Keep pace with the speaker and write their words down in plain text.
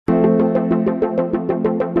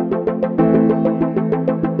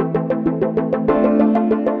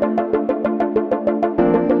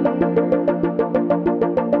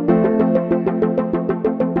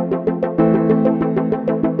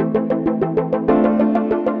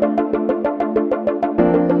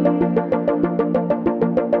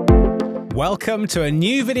Welcome to a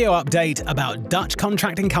new video update about Dutch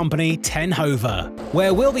contracting company Ten Hove,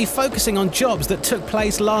 where we'll be focusing on jobs that took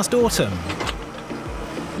place last autumn.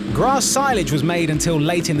 Grass silage was made until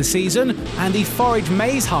late in the season, and the forage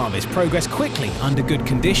maize harvest progressed quickly under good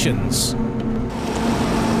conditions.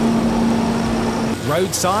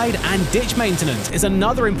 Roadside and ditch maintenance is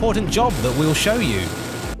another important job that we'll show you.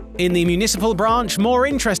 In the municipal branch, more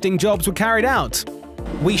interesting jobs were carried out.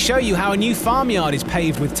 We show you how a new farmyard is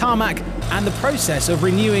paved with tarmac and the process of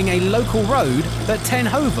renewing a local road that Ten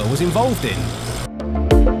Hove was involved in.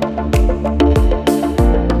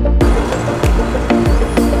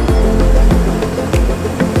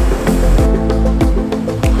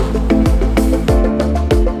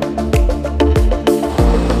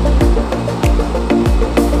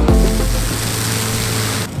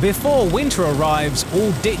 Before winter arrives,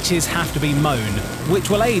 all ditches have to be mown, which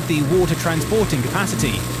will aid the water transporting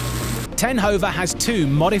capacity. Ten Hove has two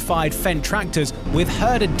modified Fendt tractors with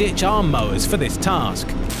herder ditch arm mowers for this task.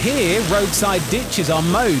 Here, roadside ditches are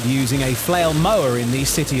mowed using a flail mower in the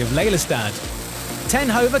city of Lelystad. Ten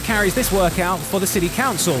Hove carries this work out for the city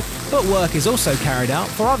council, but work is also carried out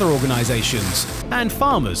for other organisations and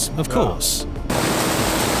farmers, of course.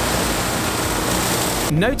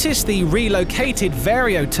 Notice the relocated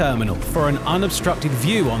Vario terminal for an unobstructed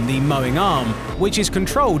view on the mowing arm, which is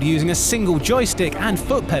controlled using a single joystick and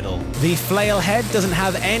foot pedal. The flail head doesn't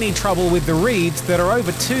have any trouble with the reeds that are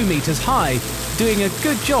over 2 meters high, doing a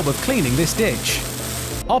good job of cleaning this ditch.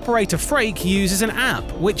 Operator Freek uses an app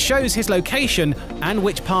which shows his location and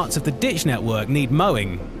which parts of the ditch network need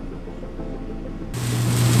mowing.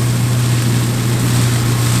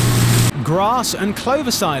 Grass and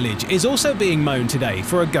clover silage is also being mown today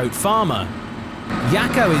for a goat farmer.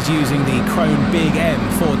 Jacco is using the Krone Big M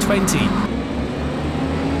 420.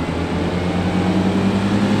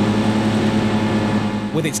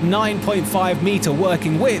 With its 9.5 meter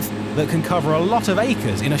working width that can cover a lot of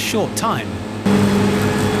acres in a short time.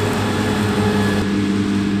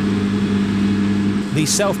 The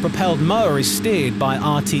self-propelled mower is steered by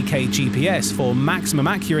RTK GPS for maximum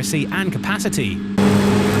accuracy and capacity.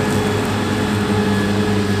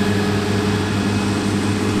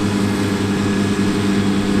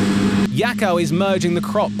 Jacco is merging the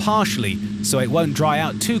crop partially, so it won't dry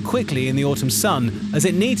out too quickly in the autumn sun, as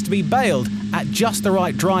it needs to be baled at just the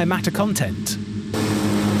right dry matter content.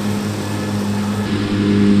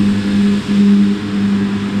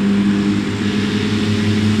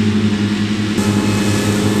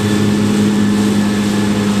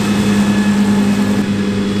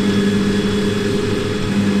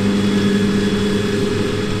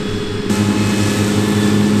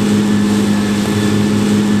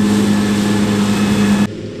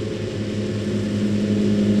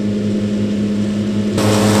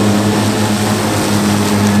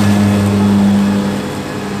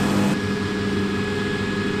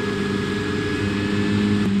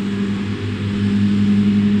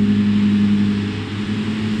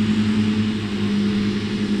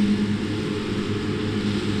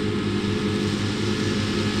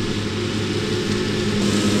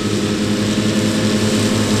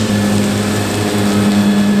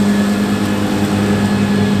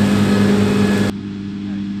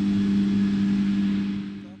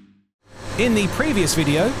 In the previous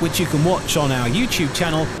video, which you can watch on our YouTube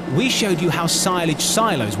channel, we showed you how silage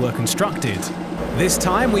silos were constructed. This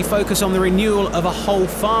time we focus on the renewal of a whole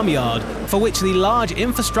farmyard, for which the large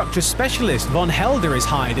infrastructure specialist Von Helder is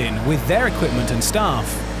hired in with their equipment and staff.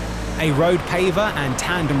 A road paver and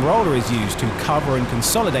tandem roller is used to cover and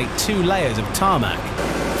consolidate 2 layers of tarmac.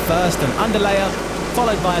 First an underlayer,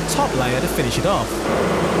 followed by a top layer to finish it off.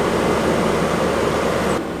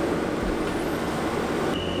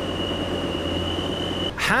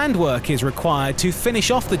 Handwork is required to finish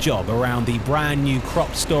off the job around the brand new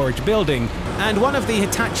crop storage building, and one of the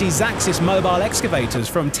Hitachi Zaxis mobile excavators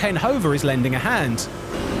from Ten Hove is lending a hand.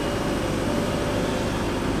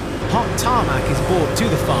 Hot tarmac is brought to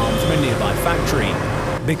the farm from a nearby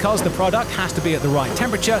factory. Because the product has to be at the right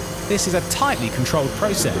temperature, this is a tightly controlled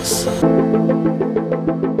process.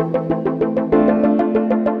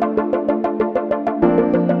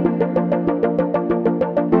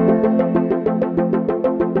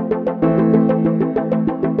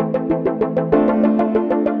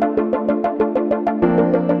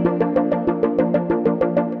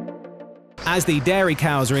 As the dairy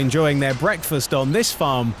cows are enjoying their breakfast on this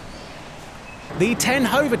farm, the Ten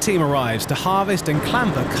Hove team arrives to harvest and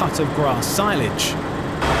clamp a cut of grass silage.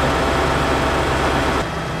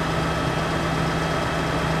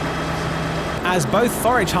 As both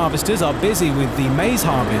forage harvesters are busy with the maize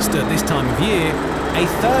harvest at this time of year, a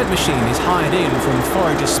third machine is hired in from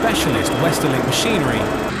forager specialist Westerlink Machinery.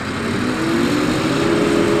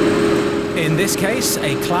 In this case,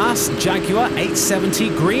 a Class Jaguar 870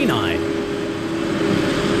 Green Eye.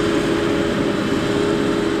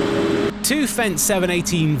 Two Fendt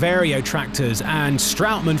 718 Vario tractors and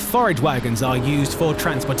Strautmann forage wagons are used for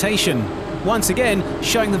transportation. Once again,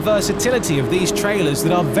 showing the versatility of these trailers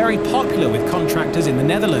that are very popular with contractors in the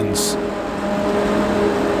Netherlands.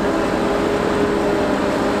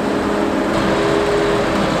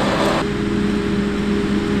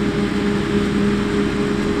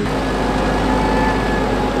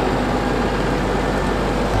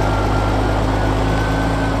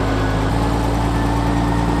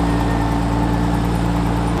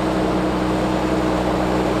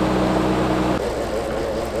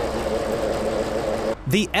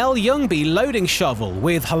 The L. Youngby loading shovel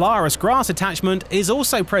with Hilarious grass attachment is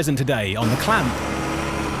also present today on the clamp.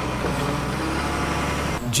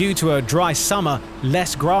 Due to a dry summer,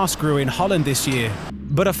 less grass grew in Holland this year,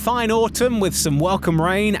 but a fine autumn with some welcome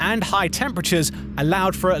rain and high temperatures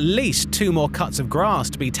allowed for at least 2 more cuts of grass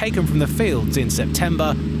to be taken from the fields in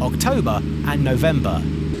September, October and November.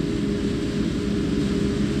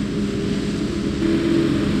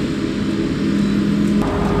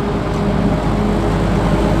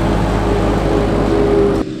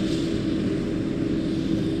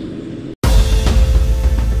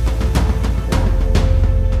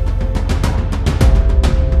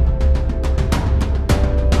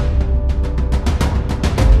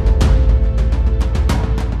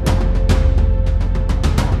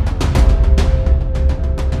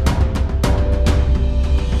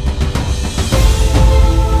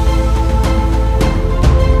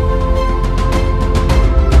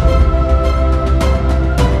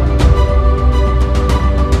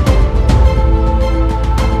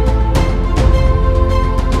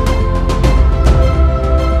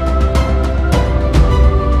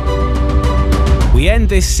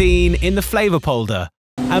 This scene in the Flevospolder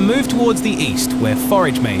and move towards the east where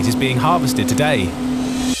forage maize is being harvested today.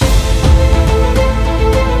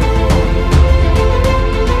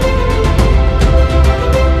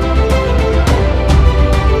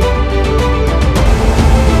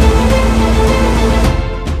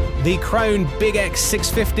 The Krone Big X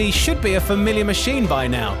 650 should be a familiar machine by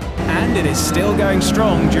now, and it is still going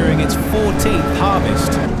strong during its 14th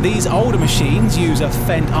harvest. These older machines use a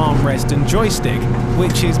Fendt armrest and joystick,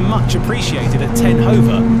 which is much appreciated at Ten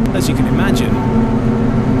Hove, as you can imagine.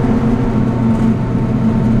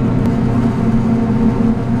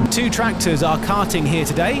 Two tractors are carting here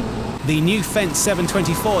today, the new Fendt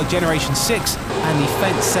 724 Generation 6 and the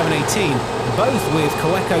Fendt 718, both with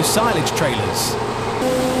Coeco silage trailers.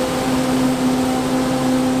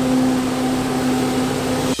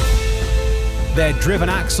 Their driven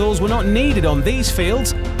axles were not needed on these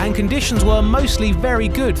fields, and conditions were mostly very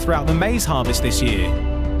good throughout the maize harvest this year.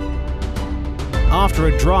 After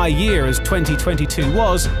a dry year as 2022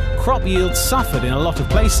 was, crop yields suffered in a lot of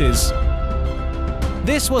places.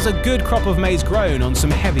 This was a good crop of maize grown on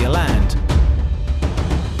some heavier land.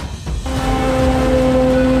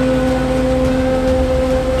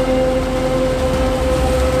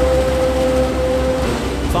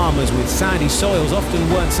 Farmers with sandy soils often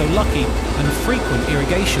weren't so lucky, and frequent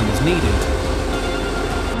irrigation was needed.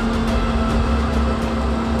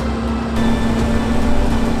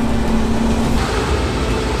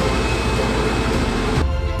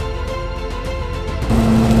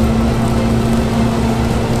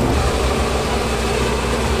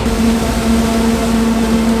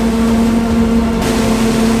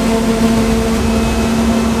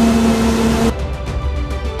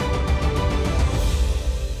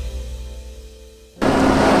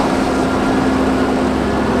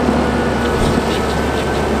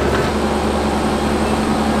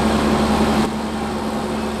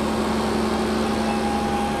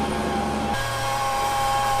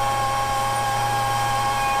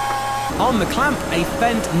 On the clamp, a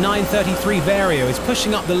Fendt 933 Vario is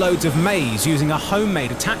pushing up the loads of maize using a homemade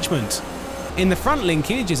attachment. In the front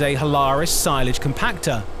linkage is a Hilarious silage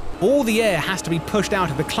compactor. All the air has to be pushed out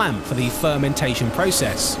of the clamp for the fermentation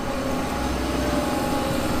process.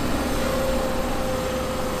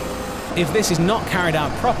 If this is not carried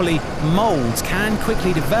out properly, molds can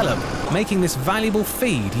quickly develop, making this valuable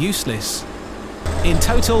feed useless. In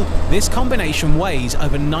total, this combination weighs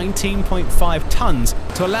over 19.5 tons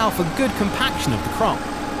to allow for good compaction of the crop.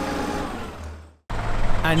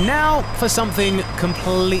 And now for something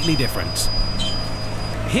completely different.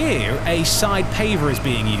 Here, a side paver is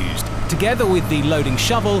being used together with the loading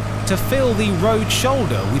shovel to fill the road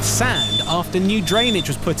shoulder with sand after new drainage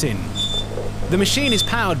was put in. The machine is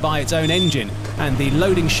powered by its own engine, and the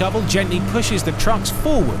loading shovel gently pushes the trucks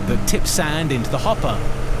forward that tip sand into the hopper.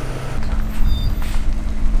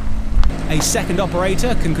 A second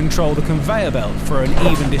operator can control the conveyor belt for an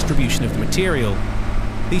even distribution of the material.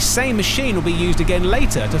 The same machine will be used again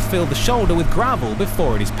later to fill the shoulder with gravel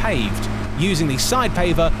before it is paved. Using the side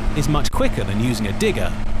paver is much quicker than using a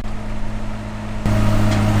digger.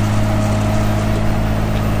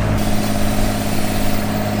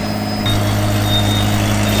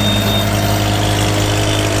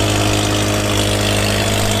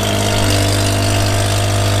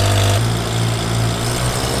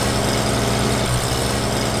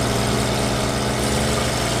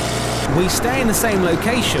 We stay in the same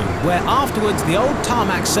location, where afterwards the old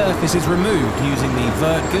tarmac surface is removed using the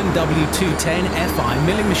Wirtgen W210 FI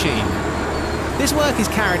milling machine. This work is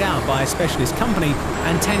carried out by a specialist company,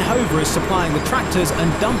 and Ten Hove is supplying the tractors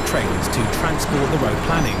and dump trailers to transport the road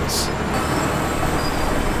plannings.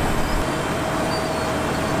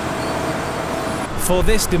 For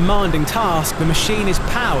this demanding task, the machine is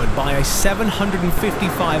powered by a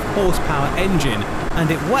 755 horsepower engine,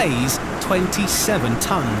 and it weighs 27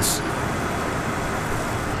 tons.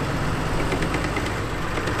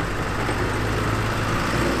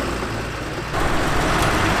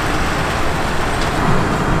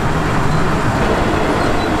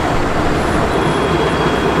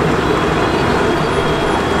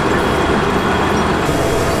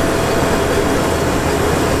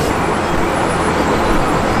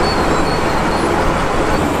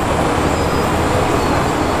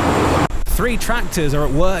 Three tractors are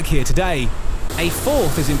at work here today. A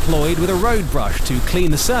fourth is employed with a road brush to clean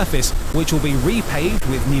the surface, which will be repaved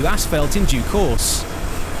with new asphalt in due course.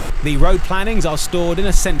 The road plannings are stored in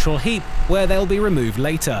a central heap where they'll be removed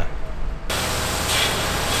later.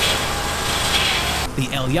 The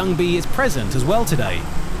L Youngby is present as well today.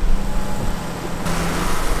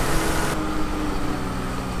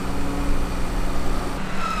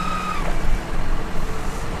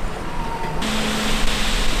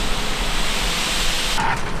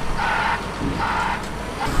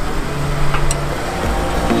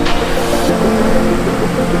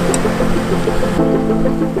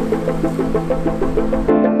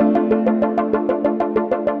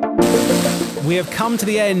 We have come to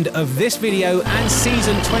the end of this video and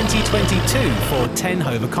season 2022 for Ten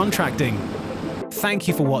Hove Contracting. Thank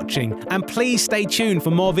you for watching, and please stay tuned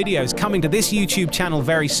for more videos coming to this YouTube channel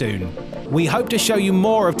very soon. We hope to show you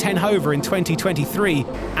more of Ten Hove in 2023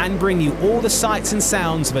 and bring you all the sights and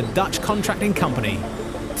sounds of a Dutch contracting company.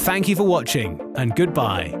 Thank you for watching, and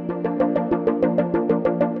goodbye.